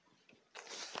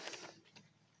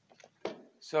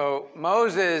So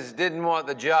Moses didn't want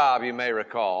the job, you may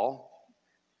recall.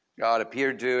 God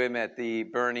appeared to him at the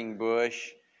burning bush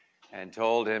and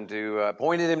told him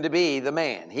appointed him to be the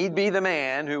man. He'd be the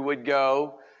man who would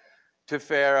go to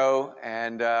Pharaoh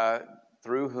and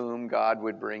through whom God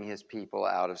would bring his people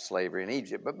out of slavery in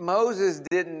Egypt. But Moses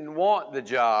didn't want the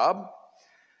job.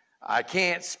 I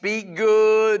can't speak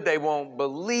good. They won't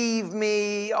believe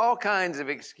me. All kinds of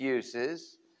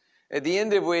excuses. At the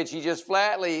end of which he just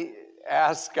flatly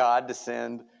asked God to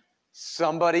send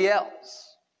somebody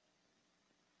else.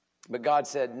 But God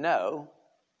said, no.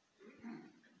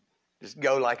 Just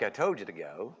go like I told you to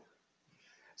go.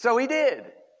 So he did.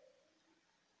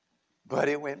 But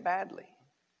it went badly.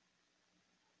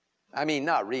 I mean,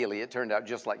 not really. It turned out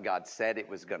just like God said it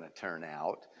was going to turn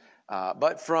out.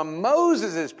 But from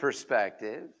Moses'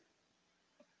 perspective,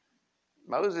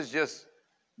 Moses just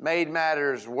made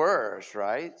matters worse,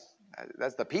 right?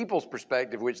 That's the people's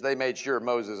perspective, which they made sure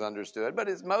Moses understood. But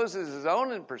it's Moses'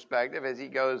 own perspective as he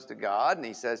goes to God and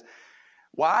he says,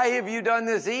 why have you done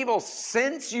this evil?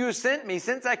 Since you sent me,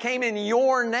 since I came in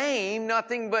your name,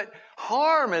 nothing but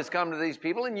harm has come to these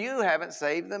people and you haven't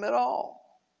saved them at all.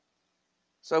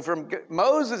 So from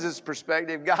Moses'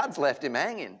 perspective, God's left him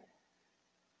hanging.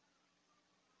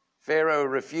 Pharaoh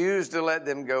refused to let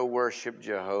them go worship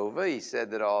Jehovah. He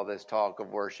said that all this talk of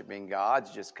worshiping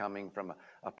God's just coming from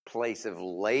a place of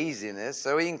laziness.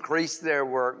 So he increased their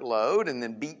workload and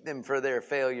then beat them for their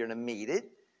failure to meet it.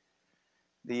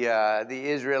 The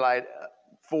Israelite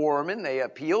foreman, they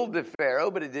appealed to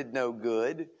Pharaoh, but it did no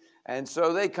good. And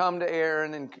so they come to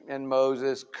Aaron and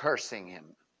Moses cursing him.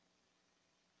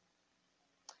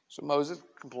 So Moses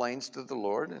complains to the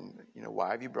Lord, and,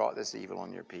 why have you brought this evil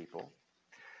on your people?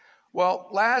 Well,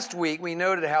 last week we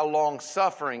noted how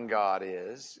long-suffering God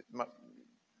is.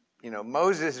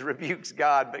 Moses rebukes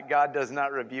God, but God does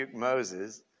not rebuke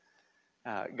Moses.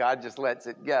 God just lets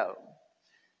it go.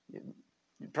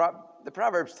 The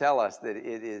Proverbs tell us that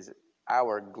it is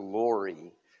our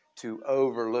glory to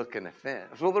overlook an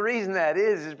offense. Well, the reason that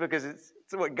is because it's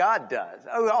what God does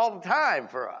all the time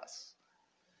for us.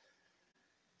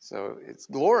 So it's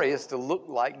glorious to look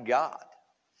like God.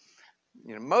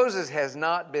 Moses has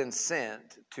not been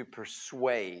sent to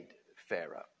persuade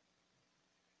Pharaoh.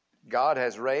 God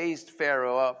has raised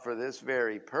Pharaoh up for this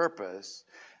very purpose,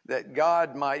 that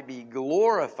God might be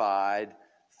glorified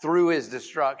through his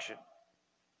destruction.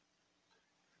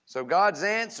 So God's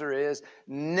answer is,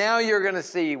 now you're going to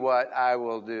see what I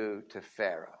will do to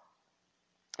Pharaoh.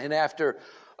 And after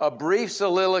a brief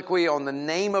soliloquy on the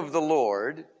name of the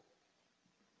Lord,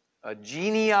 a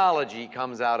genealogy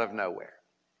comes out of nowhere.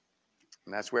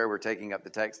 And that's where we're taking up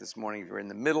the text this morning. If you're in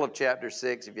the middle of chapter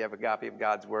 6, if you have a copy of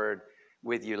God's Word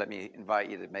with you, let me invite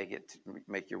you to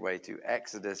make your way to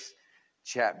Exodus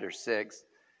chapter 6.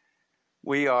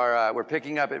 We're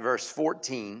picking up at verse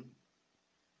 14.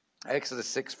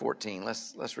 Exodus 6:14.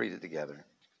 Let's read it together.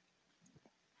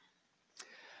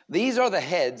 These are the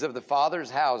heads of the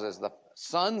fathers' houses, the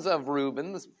sons of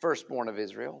Reuben, the firstborn of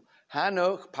Israel,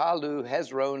 Hanoch, Palu,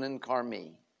 Hezron, and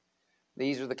Carmi.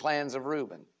 These are the clans of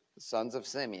Reuben. The sons of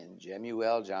Simeon,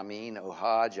 Jemuel, Jamin,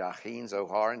 Ohad, Jachin,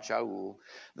 Zohar, and Shaul,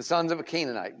 the sons of a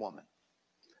Canaanite woman.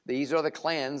 These are the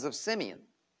clans of Simeon.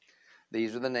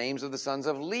 These are the names of the sons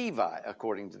of Levi,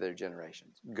 according to their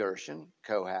generations, Gershon,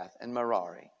 Kohath, and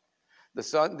Merari.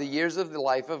 The years of the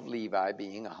life of Levi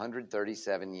being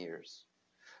 137 years.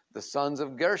 The sons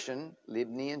of Gershon,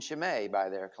 Libni and Shimei by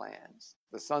their clans.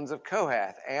 The sons of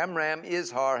Kohath, Amram,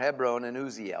 Izhar, Hebron, and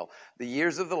Uziel. The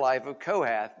years of the life of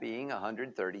Kohath being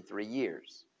 133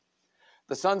 years.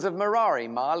 The sons of Merari,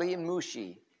 Mali and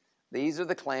Mushi. These are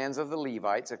the clans of the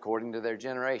Levites according to their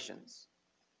generations.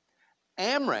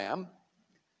 Amram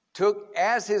took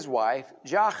as his wife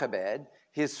Jochebed,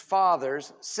 his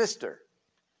father's sister,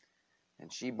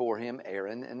 and she bore him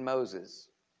Aaron and Moses.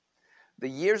 The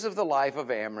years of the life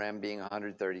of Amram being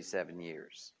 137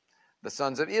 years. The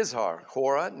sons of Izhar,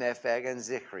 Korah, Nepheg, and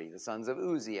Zichri. The sons of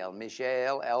Uziel,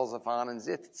 Mishael, Elzaphan, and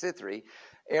Zithri.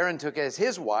 Aaron took as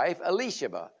his wife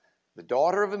Elisheba, the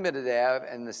daughter of Amminadab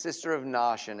and the sister of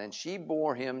Nahshon, and she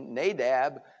bore him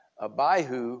Nadab,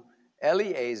 Abihu,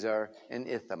 Eleazar, and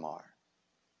Ithamar.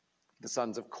 The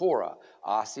sons of Korah,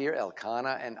 Asir,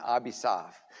 Elkanah, and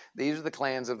Abisaph. These are the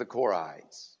clans of the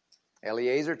Korahites.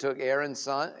 Eleazar, Aaron's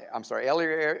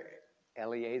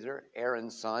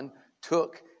son,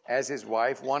 took as his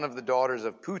wife one of the daughters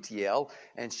of Putiel,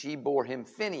 and she bore him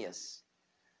Phinehas.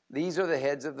 These are the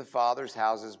heads of the fathers'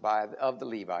 houses of the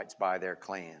Levites by their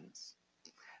clans.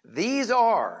 These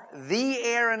are the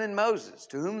Aaron and Moses,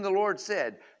 to whom the Lord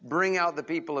said, bring out the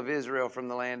people of Israel from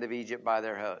the land of Egypt by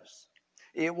their hosts.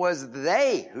 It was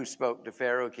they who spoke to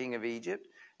Pharaoh, king of Egypt,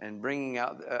 and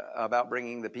about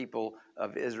bringing the people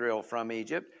of Israel from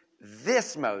Egypt.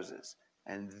 This Moses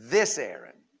and this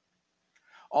Aaron.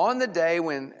 On the day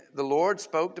when the Lord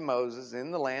spoke to Moses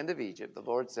in the land of Egypt, the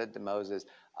Lord said to Moses,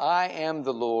 I am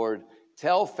the Lord.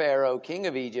 Tell Pharaoh, king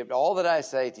of Egypt, all that I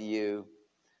say to you.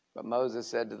 But Moses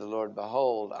said to the Lord,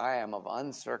 behold, I am of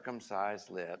uncircumcised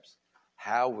lips.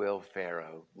 How will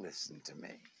Pharaoh listen to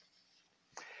me?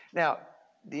 Now,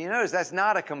 do you notice that's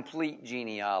not a complete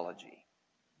genealogy,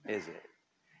 is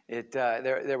it?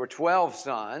 There were 12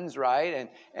 sons, right?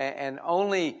 And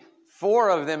only 4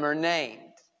 of them are named.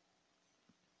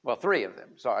 Well, 3 of them,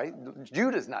 sorry.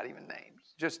 Judah's not even named.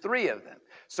 Just 3 of them.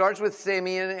 Starts with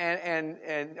Simeon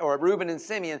or Reuben and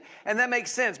Simeon. And that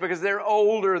makes sense because they're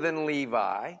older than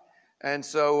Levi. And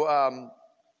so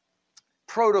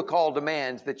protocol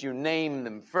demands that you name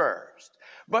them first.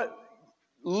 But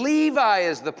Levi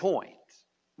is the point.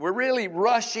 We're really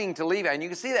rushing to Levi. And you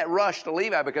can see that rush to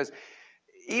Levi because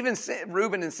even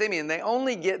Reuben and Simeon, they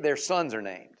only get their sons are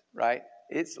named, right?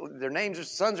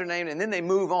 Sons are named, and then they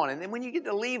move on. And then when you get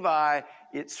to Levi,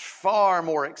 it's far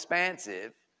more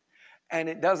expansive, and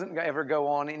it doesn't ever go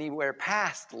on anywhere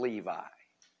past Levi,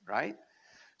 right?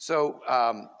 So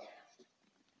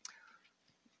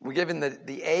we're given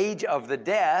the age of the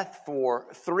death for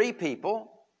 3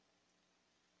 people,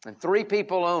 and 3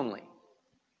 people only.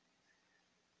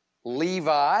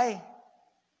 Levi,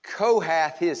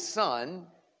 Kohath his son,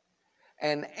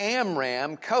 and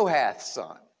Amram, Kohath's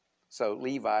son. So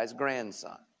Levi's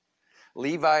grandson.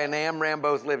 Levi and Amram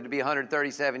both lived to be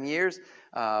 137 years.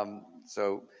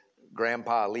 So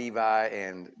Grandpa Levi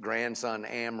and grandson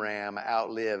Amram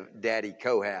outlive Daddy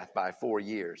Kohath by 4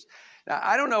 years. Now,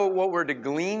 I don't know what we're to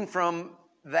glean from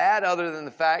that other than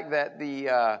the fact that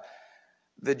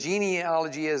the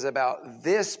genealogy is about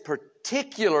this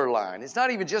particular line. It's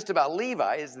not even just about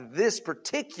Levi. It's this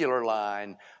particular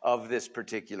line of this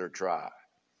particular tribe.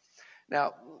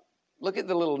 Now, look at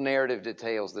the little narrative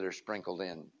details that are sprinkled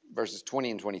in, verses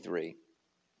 20 and 23.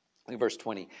 Look at verse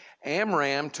 20.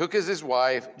 Amram took as his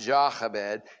wife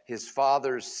Jochebed, his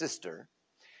father's sister,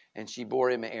 and she bore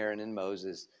him Aaron and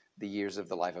Moses, the years of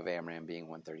the life of Amram being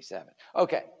 137.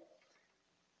 Okay.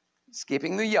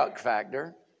 Skipping the yuck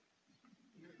factor.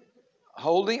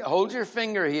 Hold your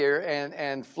finger here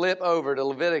and flip over to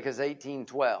Leviticus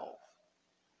 18:12.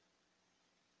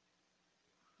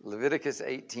 Leviticus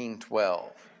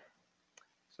 18:12.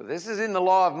 So this is in the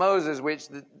law of Moses, which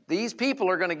these people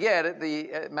are going to get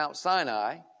at Mount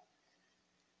Sinai. It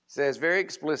says very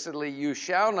explicitly, you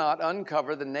shall not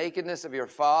uncover the nakedness of your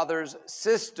father's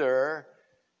sister.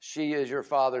 She is your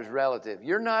father's relative.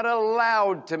 You're not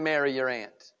allowed to marry your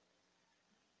aunt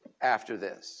after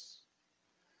this.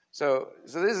 So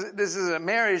this is a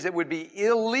marriage that would be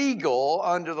illegal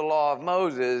under the law of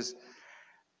Moses,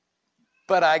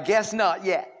 but I guess not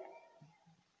yet.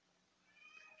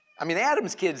 I mean,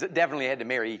 Adam's kids definitely had to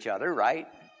marry each other, right?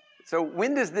 So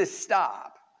when does this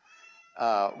stop?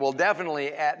 Well,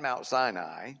 definitely at Mount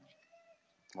Sinai,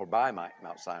 or by Mount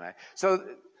Sinai.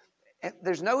 So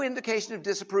there's no indication of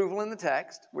disapproval in the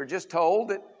text. We're just told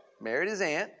that married his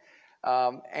aunt.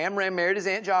 Amram married his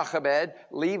aunt Jochebed,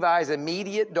 Levi's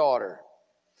immediate daughter.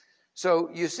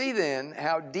 So you see then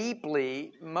how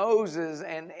deeply Moses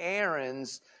and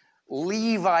Aaron's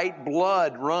Levite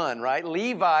blood run, right?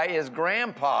 Levi is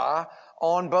grandpa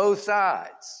on both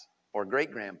sides, or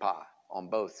great-grandpa on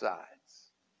both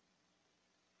sides.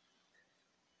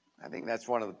 I think that's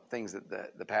one of the things that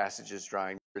the passage is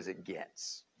trying to do, is it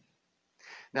gets.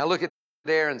 Now look at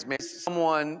Aaron's marriage.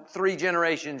 Someone 3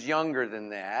 generations younger than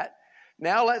that.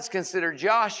 Now let's consider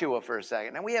Joshua for a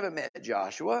second. Now we haven't met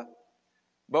Joshua,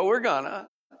 but we're gonna.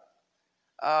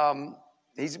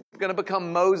 He's going to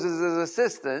become Moses'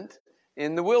 assistant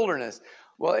in the wilderness.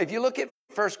 Well, if you look at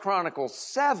 1 Chronicles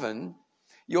 7,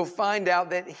 you'll find out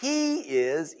that he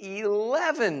is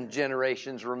 11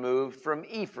 generations removed from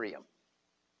Ephraim.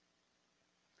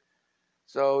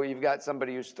 So you've got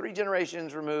somebody who's 3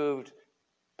 generations removed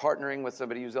partnering with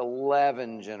somebody who's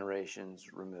 11 generations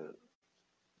removed,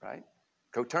 right?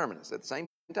 Coterminous at the same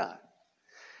time.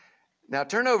 Now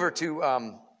turn over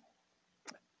to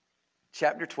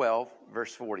chapter 12,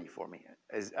 verse 40 for me.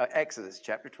 Exodus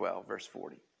chapter 12, verse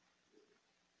 40.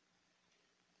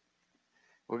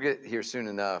 We'll get here soon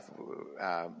enough.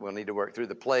 We'll need to work through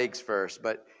the plagues first.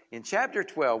 But in chapter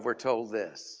 12, we're told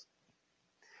this.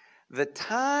 The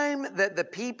time that the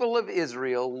people of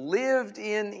Israel lived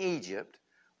in Egypt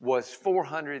was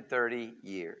 430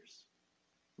 years.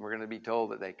 We're going to be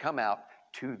told that they come out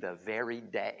to the very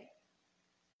day.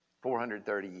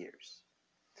 430 years.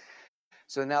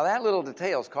 So now that little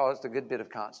detail's caused a good bit of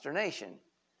consternation,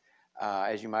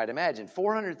 as you might imagine.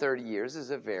 430 years is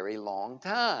a very long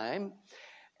time.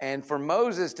 And for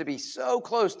Moses to be so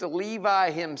close to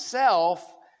Levi himself,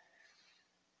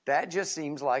 that just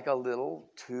seems like a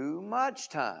little too much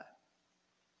time.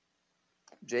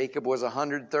 Jacob was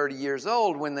 130 years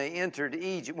old when they entered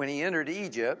Egypt. When he entered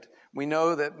Egypt, we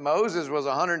know that Moses was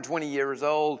 120 years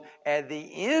old at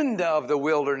the end of the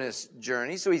wilderness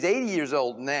journey. So he's 80 years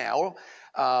old now.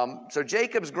 So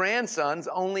Jacob's grandson's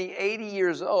only 80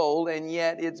 years old, and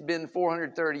yet it's been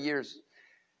 430 years.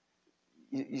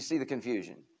 You see the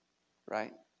confusion,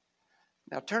 right?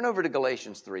 Now turn over to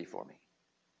Galatians 3 for me.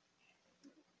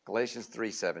 Galatians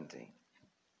 3:17.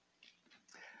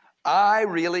 I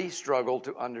really struggle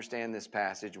to understand this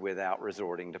passage without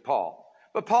resorting to Paul.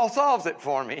 But Paul solves it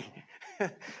for me.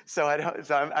 so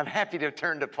I'm happy to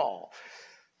turn to Paul.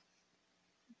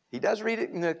 He does read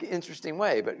it in an interesting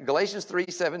way, but Galatians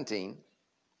 3:17,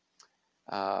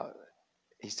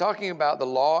 he's talking about the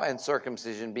law and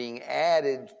circumcision being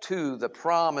added to the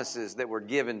promises that were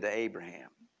given to Abraham.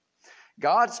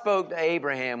 God spoke to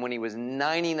Abraham when he was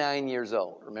 99 years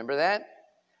old. Remember that?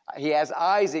 He has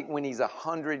Isaac when he's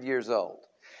 100 years old.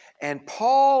 And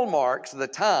Paul marks the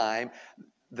time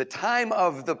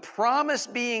of the promise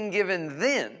being given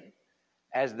then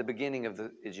as the beginning of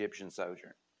the Egyptian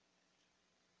sojourn.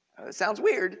 It sounds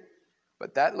weird,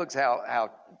 but that looks how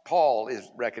Paul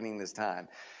is reckoning this time.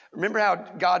 Remember how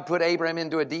God put Abraham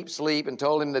into a deep sleep and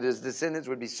told him that his descendants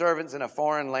would be servants in a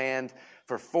foreign land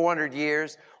for 400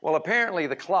 years? Well, apparently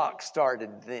the clock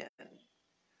started then.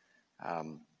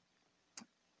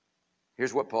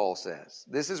 Here's what Paul says.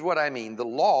 This is what I mean. The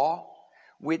law,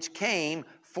 which came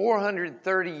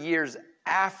 430 years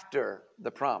after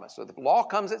the promise. So the law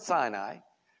comes at Sinai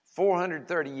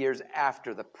 430 years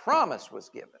after the promise was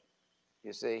given.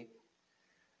 You see?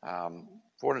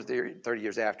 430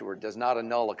 years afterward does not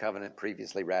annul a covenant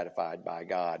previously ratified by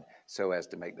God so as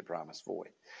to make the promise void.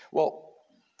 Well,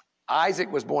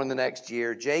 Isaac was born the next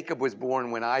year. Jacob was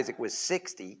born when Isaac was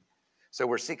 60. So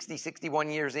we're 60,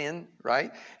 61 years in,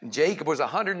 right? And Jacob was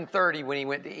 130 when he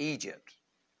went to Egypt.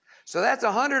 So that's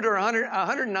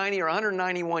 190 or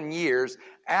 191 years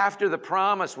after the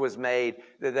promise was made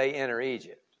that they enter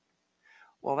Egypt.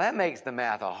 Well, that makes the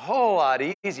math a whole lot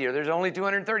easier. There's only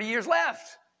 230 years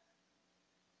left.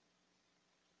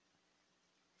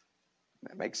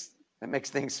 That makes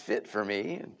things fit for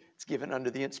me, and it's given under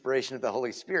the inspiration of the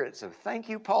Holy Spirit. So thank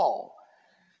you, Paul.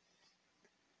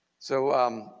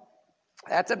 So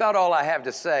that's about all I have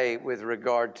to say with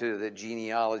regard to the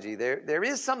genealogy. There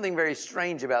is something very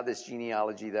strange about this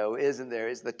genealogy, though, isn't there?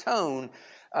 Is the tone.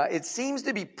 It seems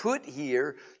to be put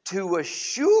here to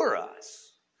assure us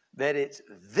that it's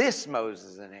this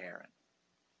Moses and Aaron,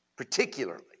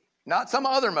 particularly. Not some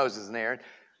other Moses and Aaron.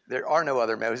 There are no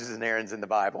other Moses and Aarons in the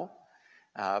Bible.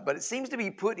 But it seems to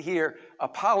be put here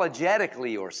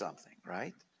apologetically or something,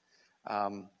 right?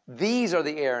 These are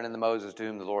the Aaron and the Moses to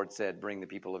whom the Lord said, bring the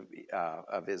people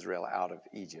of Israel out of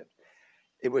Egypt.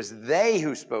 It was they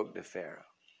who spoke to Pharaoh.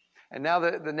 And now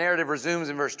the narrative resumes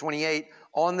in verse 28.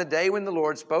 On the day when the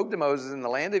Lord spoke to Moses in the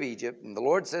land of Egypt, and the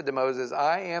Lord said to Moses,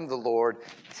 I am the Lord.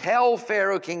 Tell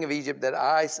Pharaoh, king of Egypt, that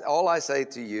all I say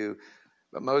to you.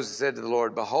 But Moses said to the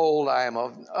Lord, behold, I am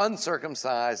of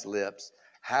uncircumcised lips.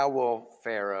 How will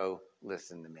Pharaoh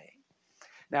listen to me?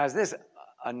 Now, is this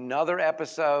another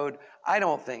episode? I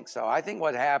don't think so. I think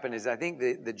what happened is I think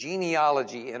the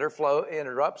genealogy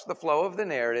interrupts the flow of the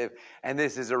narrative, and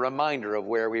this is a reminder of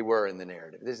where we were in the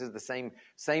narrative. This is the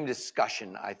same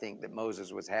discussion, I think, that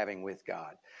Moses was having with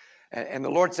God. And the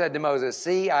Lord said to Moses,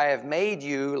 see, I have made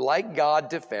you like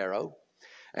God to Pharaoh,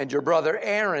 and your brother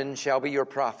Aaron shall be your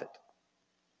prophet.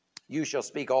 You shall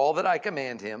speak all that I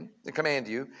command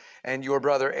you, and your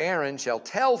brother Aaron shall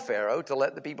tell Pharaoh to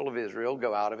let the people of Israel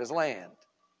go out of his land.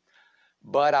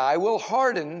 But I will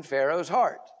harden Pharaoh's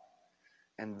heart.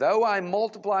 And though I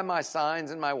multiply my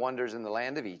signs and my wonders in the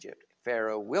land of Egypt,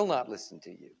 Pharaoh will not listen to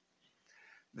you.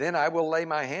 Then I will lay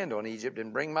my hand on Egypt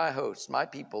and bring my hosts, my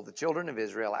people, the children of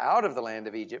Israel, out of the land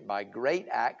of Egypt by great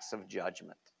acts of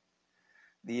judgment.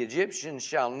 The Egyptians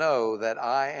shall know that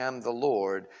I am the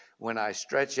Lord when I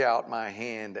stretch out my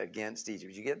hand against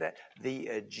Egypt. You get that? The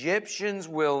Egyptians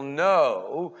will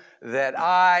know that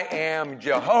I am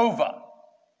Jehovah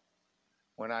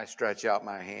when I stretch out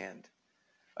my hand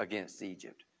against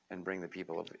Egypt and bring the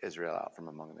people of Israel out from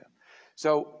among them.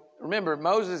 So remember,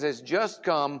 Moses has just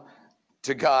come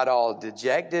to God all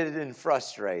dejected and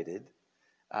frustrated.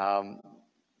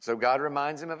 So God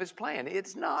reminds him of his plan.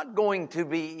 It's not going to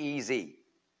be easy.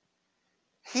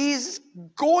 He's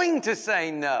going to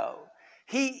say no.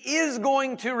 He is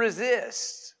going to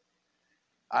resist.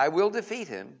 I will defeat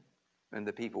him, and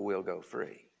the people will go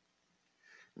free.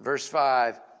 Verse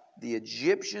 5, the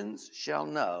Egyptians shall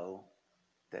know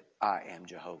that I am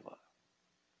Jehovah.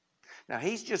 Now,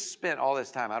 he's just spent all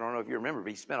this time, I don't know if you remember, but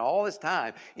he spent all this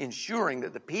time ensuring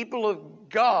that the people of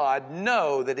God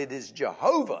know that it is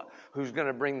Jehovah who's going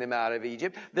to bring them out of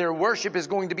Egypt. Their worship is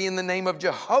going to be in the name of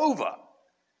Jehovah.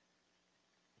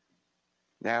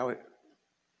 Now,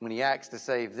 when he acts to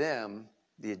save them,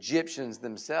 the Egyptians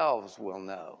themselves will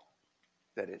know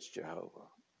that it's Jehovah.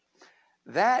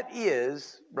 That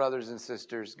is, brothers and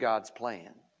sisters, God's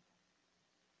plan.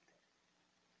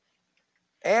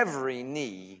 Every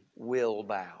knee will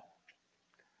bow.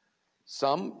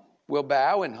 Some will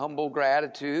bow in humble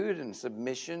gratitude and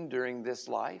submission during this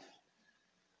life.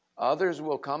 Others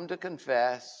will come to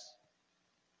confess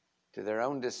to their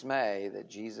own dismay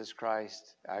that Jesus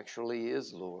Christ actually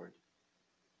is Lord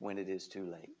when it is too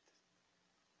late.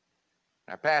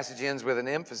 Our passage ends with an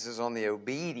emphasis on the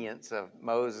obedience of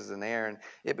Moses and Aaron.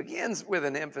 It begins with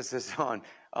an emphasis on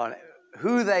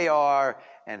who they are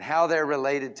and how they're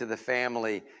related to the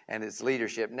family and its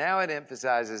leadership. Now it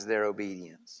emphasizes their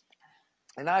obedience.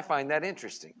 And I find that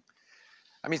interesting.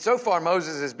 I mean, so far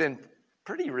Moses has been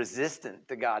pretty resistant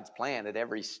to God's plan at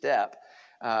every step.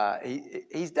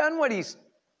 He's done what he's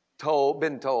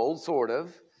been told, sort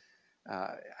of.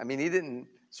 I mean, he didn't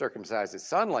circumcise his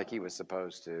son like he was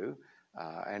supposed to.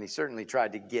 And he certainly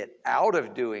tried to get out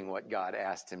of doing what God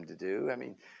asked him to do. I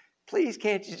mean, please,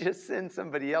 can't you just send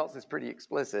somebody else? It's pretty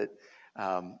explicit.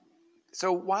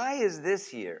 So why is this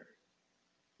here?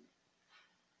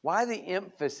 Why the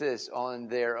emphasis on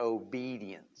their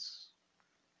obedience?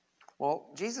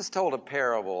 Well, Jesus told a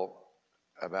parable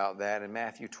about that in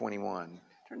Matthew 21.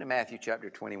 Turn to Matthew chapter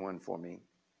 21 for me.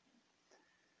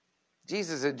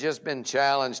 Jesus had just been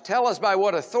challenged. Tell us by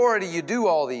what authority you do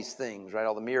all these things, right?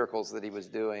 All the miracles that he was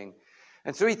doing.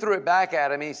 And so he threw it back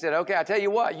at him and he said, okay, I'll tell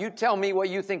you what. You tell me what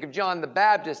you think of John the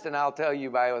Baptist and I'll tell you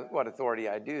by what authority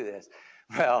I do this.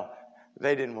 Well,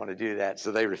 they didn't want to do that,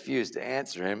 so they refused to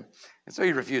answer him. And so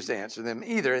he refused to answer them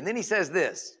either. And then he says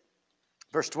this,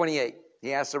 verse 28.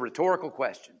 He asks a rhetorical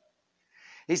question.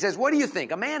 He says, what do you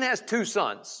think? A man has 2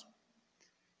 sons.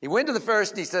 He went to the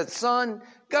first and he said, son,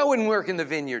 go and work in the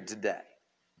vineyard today.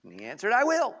 And he answered, I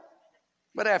will.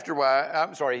 But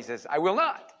he says, I will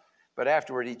not. But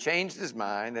afterward he changed his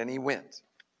mind and he went.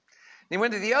 And he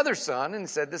went to the other son and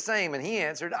said the same. And he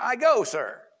answered, I go,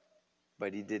 sir.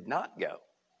 But he did not go.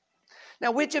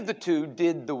 Now, which of the 2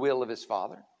 did the will of his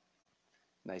father?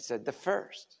 And they said, the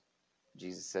first.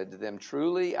 Jesus said to them,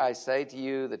 truly I say to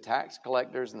you, the tax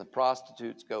collectors and the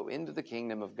prostitutes go into the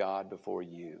kingdom of God before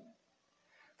you.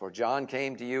 For John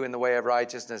came to you in the way of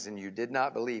righteousness, and you did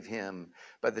not believe him.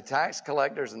 But the tax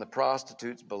collectors and the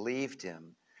prostitutes believed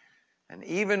him. And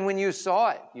even when you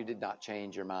saw it, you did not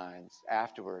change your minds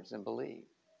afterwards and believe.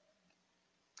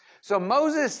 So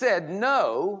Moses said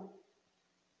no,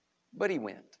 but he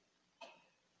went.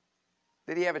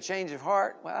 Did he have a change of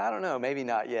heart? Well, I don't know. Maybe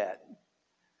not yet.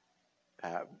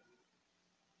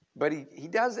 But he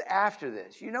does after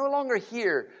this. You no longer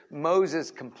hear Moses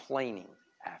complaining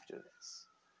after this.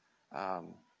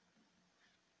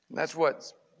 That's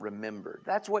what's remembered.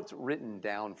 That's what's written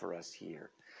down for us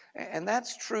here. And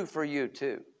that's true for you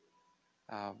too.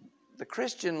 The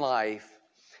Christian life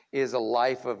is a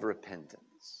life of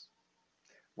repentance.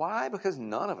 Why? Because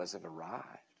none of us have arrived.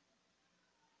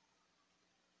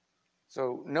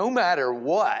 So no matter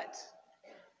what,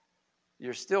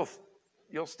 you'll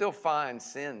still find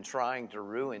sin trying to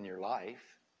ruin your life.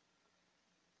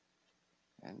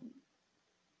 And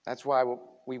that's why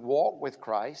we walk with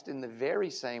Christ in the very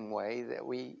same way that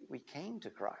we came to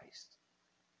Christ,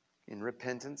 in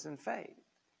repentance and faith.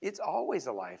 It's always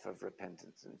a life of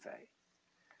repentance and faith.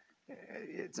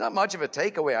 It's not much of a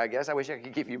takeaway, I guess. I wish I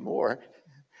could give you more,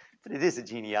 but it is a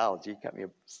genealogy. Cut me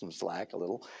some slack a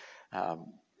little.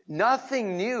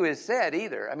 Nothing new is said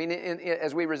either. I mean,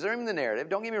 as we resume the narrative,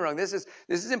 don't get me wrong, this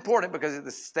is important because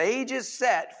the stage is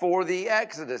set for the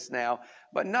Exodus now,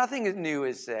 but nothing new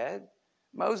is said.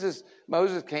 Moses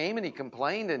came and he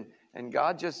complained, and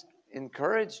God just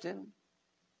encouraged him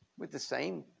with the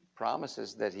same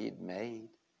promises that he'd made.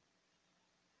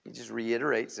 He just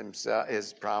reiterates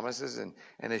his promises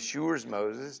and assures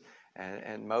Moses,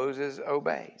 and Moses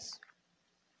obeys.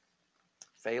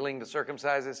 Failing to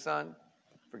circumcise his son,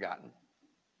 forgotten.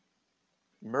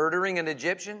 Murdering an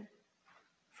Egyptian,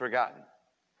 forgotten.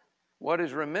 What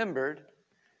is remembered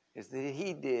is that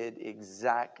he did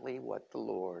exactly what the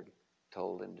Lord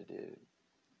told him to do.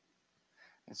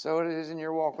 And so it is in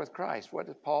your walk with Christ. What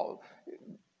does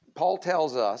Paul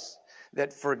tells us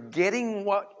that forgetting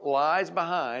what lies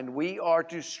behind, we are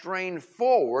to strain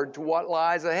forward to what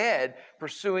lies ahead,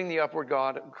 pursuing the upward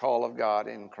call of God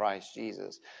in Christ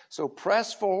Jesus. So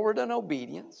press forward in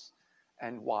obedience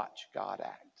and watch God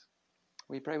act.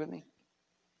 Will you pray with me?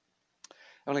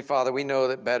 Heavenly Father, we know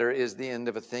that better is the end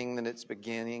of a thing than its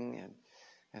beginning,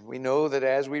 and we know that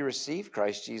as we receive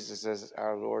Christ Jesus as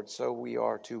our Lord, so we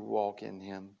are to walk in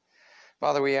him.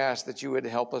 Father, we ask that you would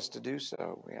help us to do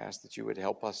so. We ask that you would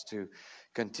help us to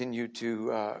continue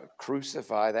to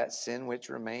crucify that sin which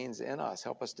remains in us.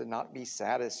 Help us to not be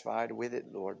satisfied with it,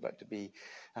 Lord, but to be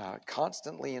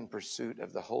constantly in pursuit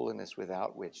of the holiness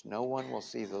without which no one will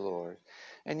see the Lord.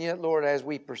 And yet, Lord, as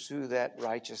we pursue that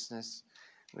righteousness,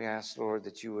 we ask, Lord,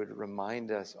 that you would remind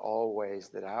us always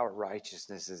that our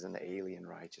righteousness is an alien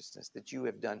righteousness, that you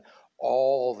have done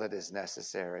all that is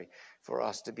necessary for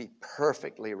us to be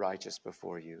perfectly righteous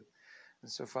before you. And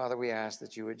so, Father, we ask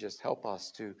that you would just help us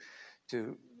to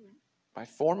by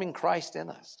forming Christ in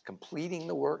us, completing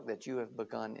the work that you have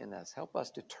begun in us, help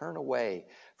us to turn away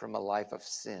from a life of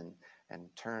sin and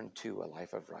turn to a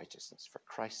life of righteousness for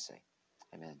Christ's sake.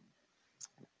 Amen.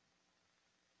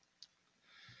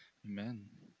 Amen.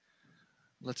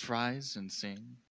 Let's rise and sing.